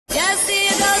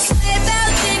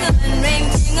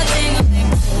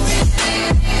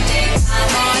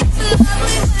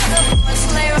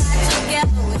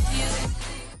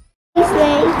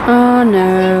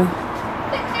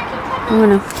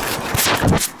Welcome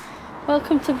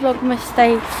to Vlogmas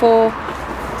Day 4.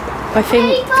 I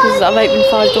think because I've opened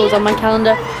 5 doors on my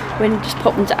calendar. We're going to just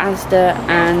pop them to Asda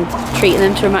and treating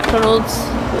them to a McDonald's.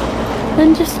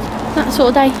 And just that sort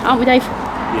of day, aren't we, Dave?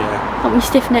 Yeah. Aren't we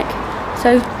stiff neck?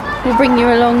 So we'll bring you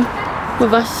along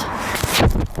with us.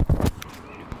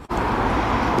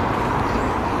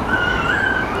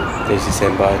 Daisy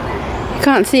Senpai. You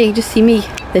can't see, you just see me.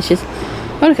 There she is.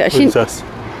 Oh, look at her. Who's us?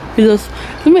 Who's us?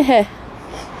 Look at my hair.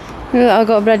 Look, I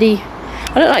got a bloody...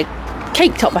 I look like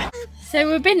cake topper. So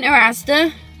we've been to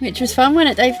Asda, which was fun,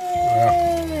 wasn't it, Dave?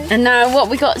 Yeah. And now what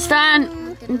we got, Stan?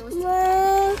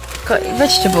 Got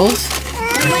vegetables.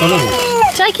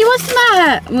 Jakey, what's the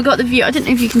matter? And we got the view. I don't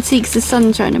know if you can see because the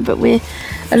sun's shining, but we're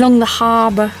along the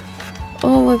harbour.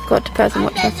 Oh, we've got to person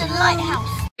watch us. There's a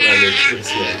lighthouse.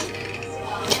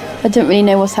 I don't really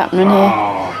know what's happening here.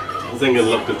 I think I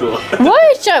locked the door.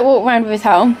 Why is Jack walking around with his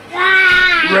helm?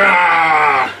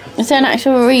 Is there an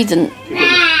actual reason?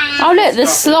 Oh look, the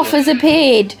sloth has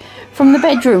appeared from the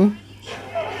bedroom.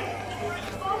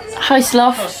 Hi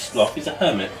Sloth. Oh, Sloth, he's a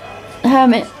hermit. A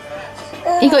hermit.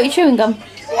 You got your chewing gum?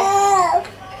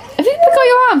 Have you got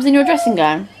your arms in your dressing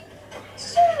gown?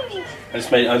 I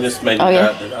just made Oh,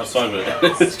 yeah. outside of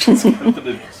it. It's just put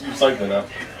the recycling now.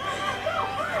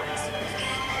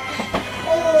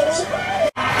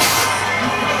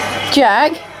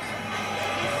 Jack?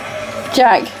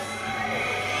 Jack?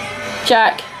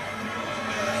 Jack?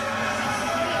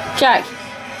 Jack?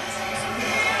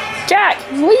 Jack,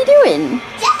 what are you doing?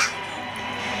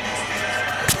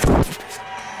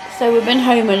 So we've been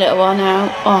home a little while now.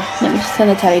 Oh, let me just turn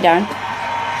the telly down.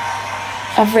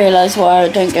 I've realised why I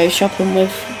don't go shopping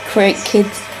with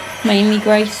kids, mainly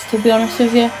Grace, to be honest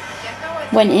with you.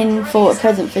 Went in for a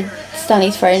present for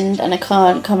Stanley's friend and I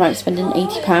can't come out spending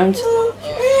 £80.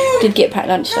 Did get packed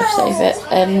lunch stuff, save it.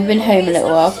 We've been home a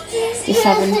little while, just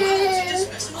having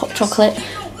hot chocolate,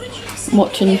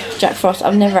 watching Jack Frost.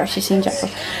 I've never actually seen Jack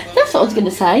Frost. That's what I was going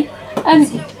to say.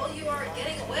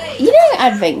 You know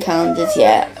advent calendars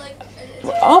yet?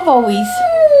 I've always,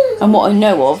 and what I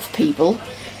know of people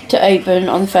to open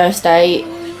on the first day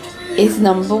is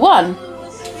number 1.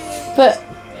 But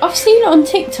I've seen it on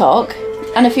TikTok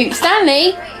and a few,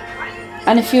 Stanley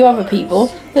and a few other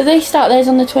people, that they start theirs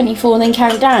on the 24th and then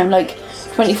count down, like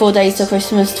 24 days till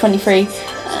Christmas, 23.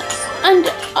 And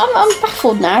I'm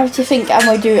baffled now to think, am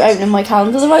I opening my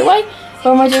calendar the right way,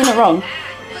 or am I doing it wrong?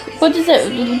 What does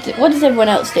everyone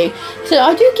else do? So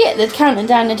I do get the counting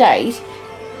down the days,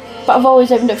 but I've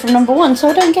always opened it from number 1, so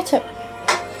I don't get it.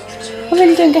 I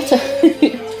really don't get it.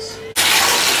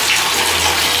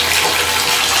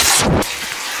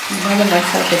 I'm having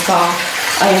myself a bath.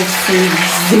 I am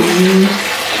freezing.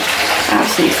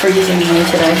 Absolutely freezing here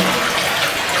today.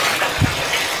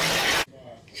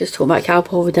 Just talking about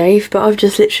Cowpaw with Dave, but I've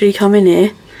just literally come in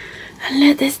here and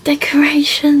look, there's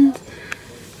decorations.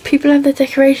 People have their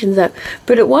decorations up,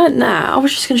 but it weren't that. I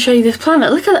was just going to show you this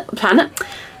planet. Look at that planet.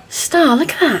 Star,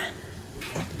 look at that.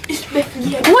 It's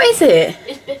Bethlehem. What is it?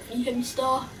 It's Bethlehem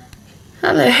Star.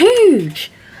 That looks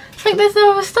huge. I think there's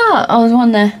no other star. Oh, there's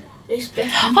one there. It's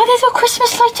Bethlehem. Oh, there's a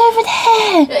Christmas light over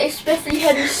there. It's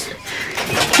Bethlehem.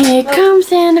 Here comes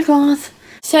Santa Claus.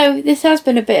 So this has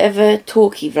been a bit of a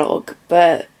talky vlog,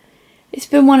 but it's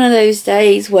been one of those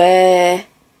days where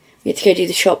we had to go do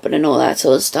the shopping and all that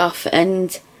sort of stuff,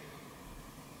 and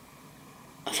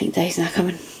I think Dave's now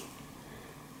coming.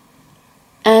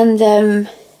 And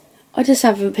I just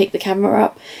haven't picked the camera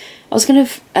up. I was going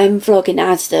to vlog in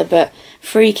Asda, but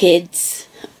 3 kids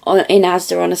in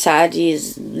Asda on a Saturday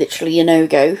is literally a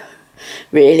no-go,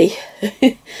 really.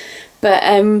 But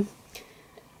I'm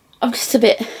just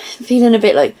feeling a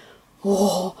bit like,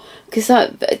 whoa, because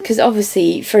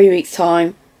obviously 3 weeks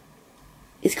time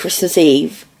is Christmas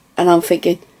Eve, and I'm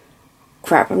thinking,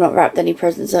 crap, I've not wrapped any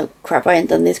presents up, crap, I ain't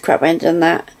done this, crap, I ain't done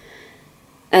that.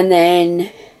 And then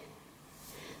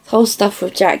the whole stuff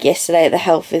with Jack yesterday at the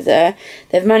health visitor,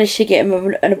 they've managed to get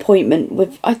him an appointment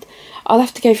with, I'll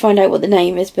have to go find out what the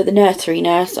name is, but the nursery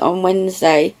nurse on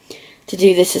Wednesday to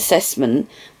do this assessment,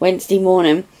 Wednesday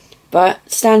morning. But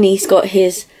Stanley's got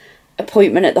his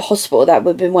appointment at the hospital that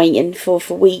we've been waiting for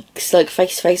weeks, like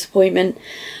face-to-face appointment.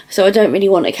 So I don't really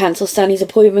want to cancel Stanley's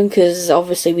appointment, because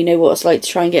obviously we know what it's like to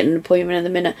try and get an appointment in the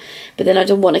minute. But then I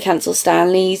don't want to cancel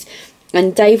Stanley's.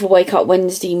 And Dave will wake up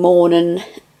Wednesday morning,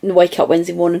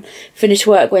 finish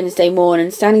work Wednesday morning.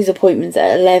 Stanley's appointment's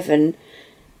at 11.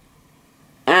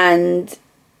 And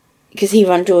because he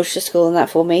ran George to school and that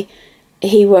for me,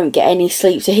 he won't get any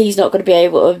sleep, so he's not going to be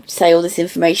able to say all this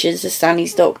information to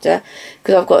Stanley's doctor,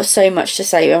 because I've got so much to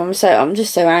say. I'm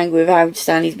just so angry with how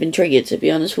Stanley's been triggered, to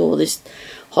be honest, with all this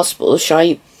hospital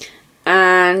shite.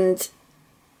 and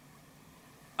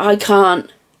I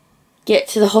can't get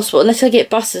to the hospital unless I get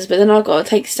buses, but then I've got to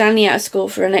take Stanley out of school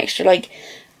for an extra like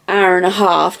hour and a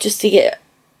half just to get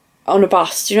on a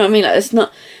bus. Do you know what I mean? Like, it's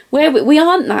not where we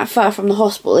aren't that far from the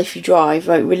hospital if you drive.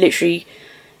 Like, we're literally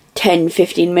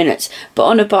 10-15 minutes, but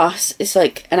on a bus it's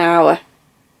like an hour,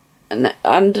 and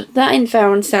that ain't fair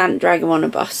on Stan, drag him on a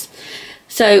bus.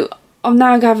 So I'm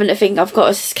now having to think I've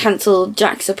got to cancel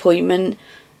Jack's appointment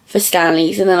for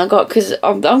Stanley's, and then I got, because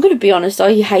I'm going to be honest,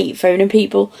 I hate phoning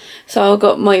people, so I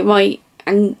got my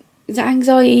is that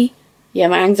anxiety? Yeah,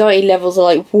 my anxiety levels are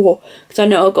like, whoa, because I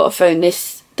know I've got to phone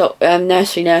this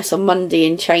nursery nurse on Monday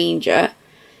and change her,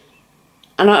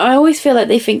 and I always feel like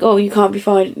they think, oh, you can't be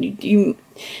fine, you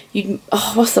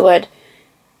oh, what's the word?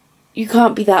 You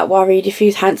can't be that worried if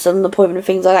you cancel an appointment and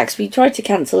things like that. Because we tried to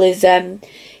cancel his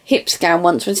hip scan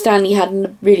once when Stanley had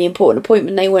a really important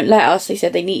appointment. They wouldn't let us. They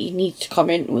said you need to come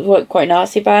in. We were quite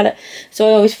nasty about it. So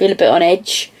I always feel a bit on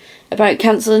edge about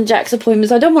cancelling Jack's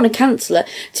appointments. I don't want to cancel it.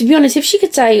 To be honest, if she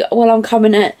could say, well, I'm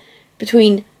coming at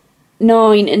between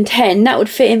 9 and 10, that would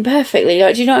fit in perfectly.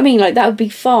 Like, do you know what I mean? Like, that would be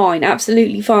fine.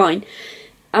 Absolutely fine.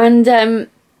 And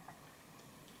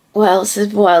what else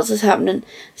is happening?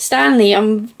 Stanley,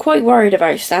 I'm quite worried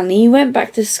about Stanley. He went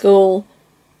back to school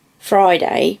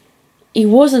Friday. He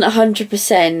wasn't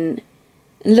 100%. And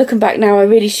looking back now, I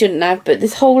really shouldn't have. But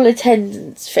this whole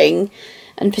attendance thing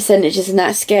and percentages and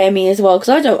that scare me as well. Because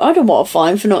I don't want a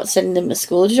fine for not sending him to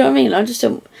school. Do you know what I mean? I've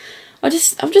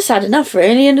just had enough,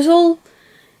 really. And it's all,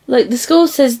 like, the school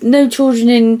says no children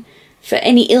in for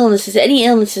any illnesses. Any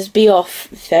illnesses be off.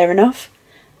 Fair enough.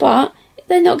 But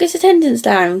they not get attendance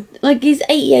down. Like, he's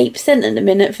 88% at the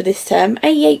minute for this term.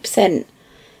 88%.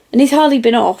 And he's hardly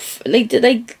been off. Like,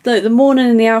 the morning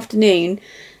and the afternoon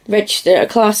register a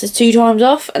class is 2 times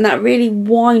off, and that really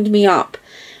wind me up.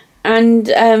 And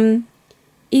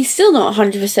he's still not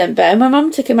 100% better. My mum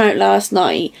took him out last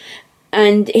night,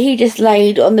 and he just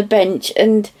laid on the bench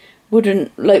and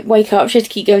wouldn't, like, wake up. She had to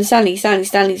keep going, Stanley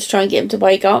to try and get him to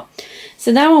wake up.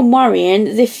 So now I'm worrying,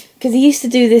 as if, because he used to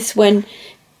do this when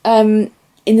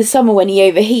in the summer when he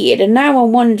overheated, and now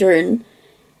I'm wondering,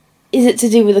 is it to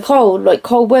do with the cold, like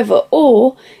cold weather,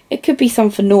 or it could be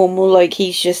something normal, like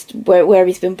he's just where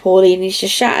he's been poorly and he's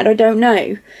just shattered. I don't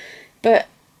know, but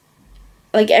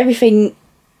like everything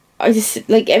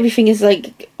is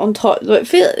like on top.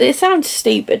 Like, it sounds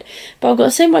stupid, but I've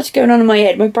got so much going on in my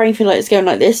head. My brain feels like it's going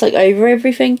like this, like over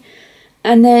everything.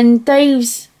 And then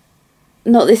Dave's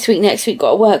not this week, next week,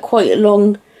 got to work quite a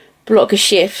long block of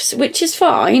shifts, which is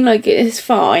fine, like, it's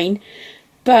fine,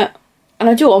 and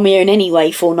I do it on my own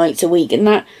anyway, 4 nights a week and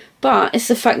that, but it's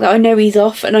the fact that I know he's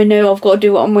off, and I know I've got to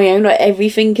do it on my own, like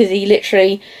everything, because he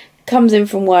literally comes in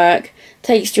from work,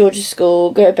 takes George to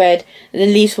school, go to bed, and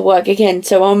then leaves for work again,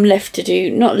 so I'm not left to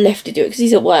do it, because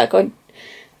he's at work.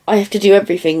 I have to do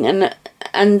everything, and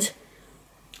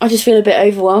I just feel a bit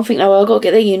overwhelmed. I think, oh, I've got to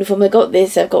get their uniform, they've got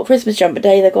this, they've got Christmas jumper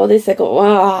day, they've got this, they've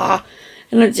got,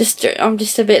 and I'm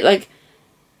just a bit like,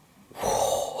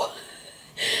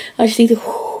 I just need to,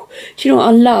 do you know what,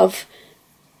 I love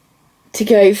to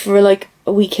go for like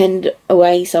a weekend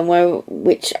away somewhere,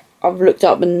 which I've looked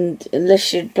up, and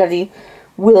unless you're bloody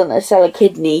willing to sell a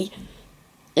kidney,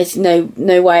 it's no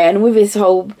way. And with this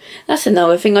whole, that's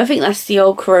another thing, I think that's the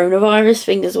old coronavirus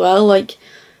thing as well. Like,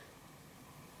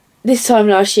 this time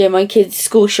last year, my kids'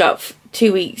 school shut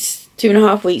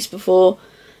 2.5 weeks before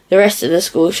the rest of the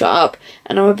school shut up,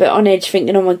 and I'm a bit on edge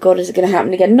thinking, oh my god, is it going to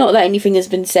happen again? Not that anything has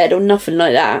been said or nothing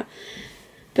like that,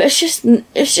 but it's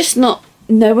just not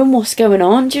knowing what's going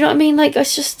on. Do you know what I mean? Like,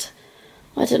 it's just,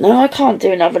 I don't know, I can't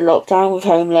do another lockdown with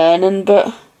home learning,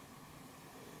 but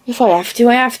if I have to,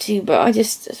 I have to. But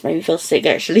it's made me feel sick,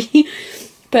 actually.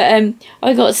 But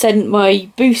I got sent my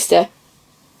booster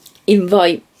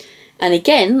invite, and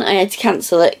again I had to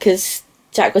cancel it because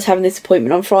Jack was having this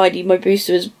appointment on Friday. My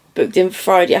booster was booked in for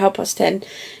Friday at 10:30,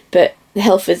 but the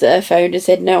health visitor phoned and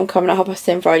said, no, I'm coming at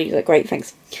 10:30 Friday. He's like, great,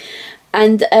 thanks.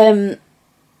 And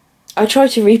I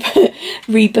tried to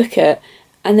rebook it,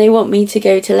 and they want me to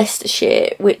go to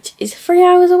Leicestershire, which is 3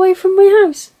 hours away from my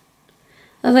house.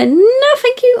 I was like, no,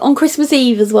 thank you, on Christmas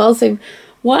Eve as well. So,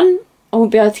 1, I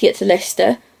won't be able to get to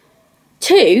Leicester.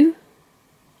 2,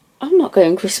 I'm not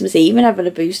going Christmas Eve and having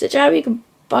a booster jab. You can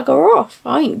bugger off.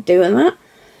 I ain't doing that.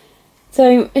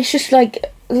 So, it's just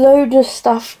like load of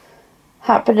stuff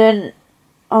happening.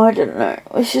 I don't know.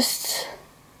 It's just,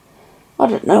 I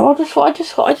don't know. I just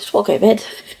want to go to bed.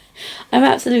 I'm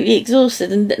absolutely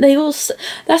exhausted, and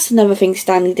that's another thing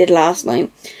Stanley did last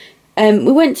night.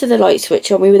 We went to the light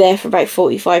switch on. We were there for about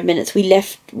 45 minutes. We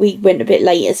went a bit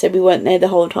later, so we weren't there the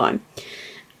whole time.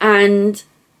 And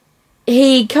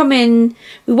he come in,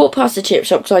 we walked past the chip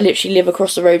shop because I literally live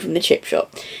across the road from the chip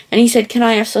shop, and he said, can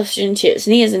I have sausage and chips?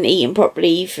 And he hasn't eaten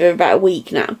properly for about a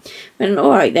week now. I went,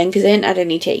 alright then, because they hadn't had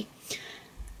any tea.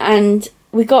 And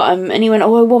we got him, and he went,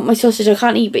 oh, I want my sausage, I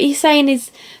can't eat. But he's saying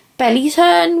his belly's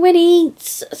hurting when he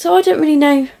eats, so I don't really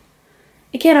know.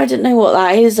 Again, I don't know what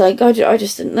that is. Like, I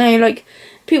just didn't know. Like,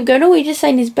 people going, oh, you're just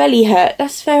saying his belly hurt.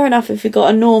 That's fair enough if you've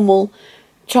got a normal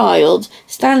child.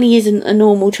 Stanley isn't a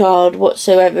normal child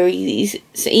whatsoever. He's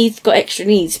got extra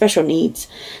needs, special needs.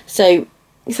 So,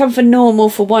 something normal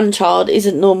for one child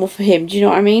isn't normal for him. Do you know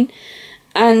what I mean?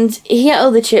 And he ate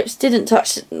all the chips, didn't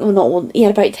touch, well, not one, he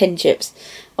had about 10 chips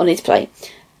on his plate.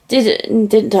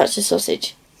 Didn't touch the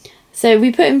sausage. So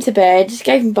we put him to bed, just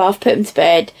gave him a bath, put him to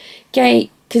bed, because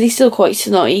he's still quite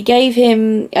snotty, gave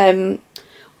him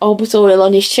Albus oil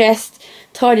on his chest,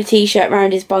 tied a t-shirt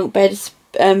around his bunk bed,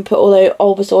 put all the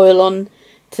Albus oil on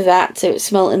to that so it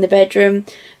smelt in the bedroom,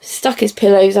 stuck his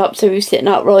pillows up so he was sitting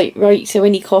up right, so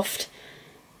when he coughed,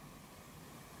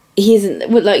 he isn't,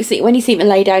 like, when you see him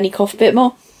lay down, he coughed a bit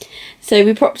more. So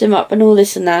we propped him up and all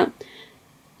this and that.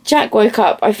 Jack woke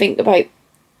up, I think, about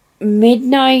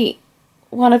midnight,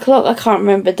 1 o'clock, I can't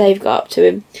remember. Dave got up to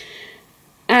him.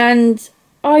 And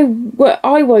I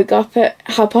woke up at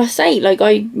 8:30. Like,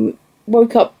 I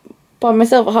woke up by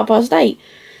myself at 8:30.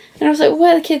 And I was like,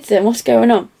 where are the kids then? What's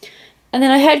going on? And then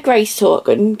I heard Grace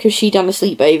talking, because she done a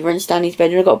sleepover in Stanley's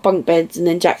bedroom. I got bunk beds, and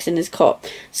then Jack's in his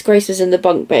cot. So Grace was in the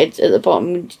bunk bed at the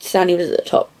bottom, and Stanley was at the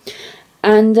top.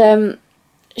 And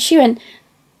she went,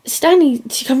 Stanley,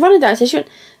 she come running downstairs, she went,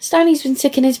 Stanley's been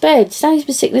sick in his bed. Stanley's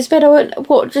been sick in his bed. I went,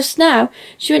 what, just now?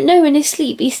 She went, no, in his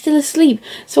sleep. He's still asleep.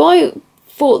 So I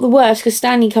thought the worst, because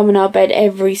Stanley come in our bed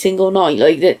every single night,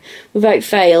 like that, without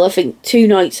fail. I think 2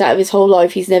 nights out of his whole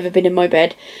life he's never been in my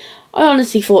bed. I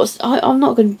honestly thought, I'm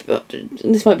not going to,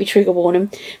 this might be trigger warning,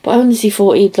 but I honestly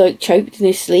thought he'd, like, choked in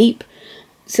his sleep.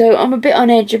 So I'm a bit on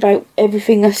edge about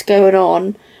everything that's going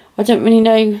on. I don't really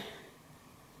know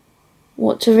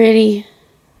what to really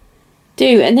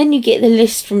do. And then you get the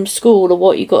list from school of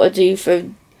what you got to do for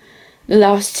the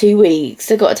last 2 weeks.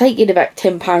 They've got to take in about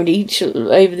 £10 each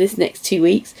over this next 2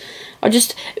 weeks.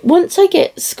 Once I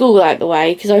get school out the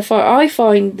way, because I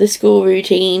find the school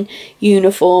routine,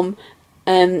 uniform,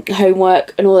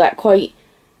 homework and all that quite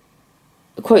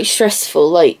stressful.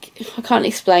 Like, I can't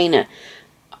explain it.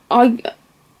 I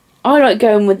like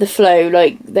going with the flow.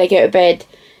 Like, they go to bed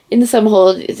in the summer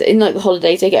holidays, in like the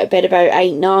holidays, they go to bed about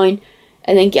 8, 9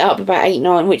 and then get up about 8,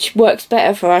 9, which works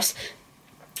better for us.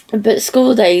 But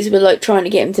school days, we're like trying to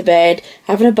get him to bed,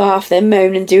 having a bath, then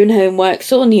moaning, doing homework,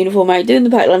 sorting the uniform out, doing the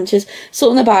packed lunches,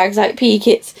 sorting the bags out, PE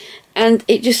kits, and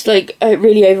it just, like, it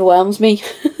really overwhelms me.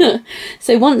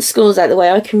 So once school's out of the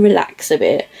way, I can relax a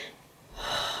bit.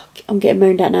 I'm getting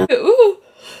moaned at now.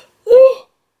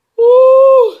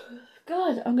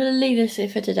 God, I'm going to leave this here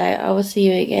for today. I will see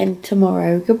you again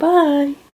tomorrow. Goodbye.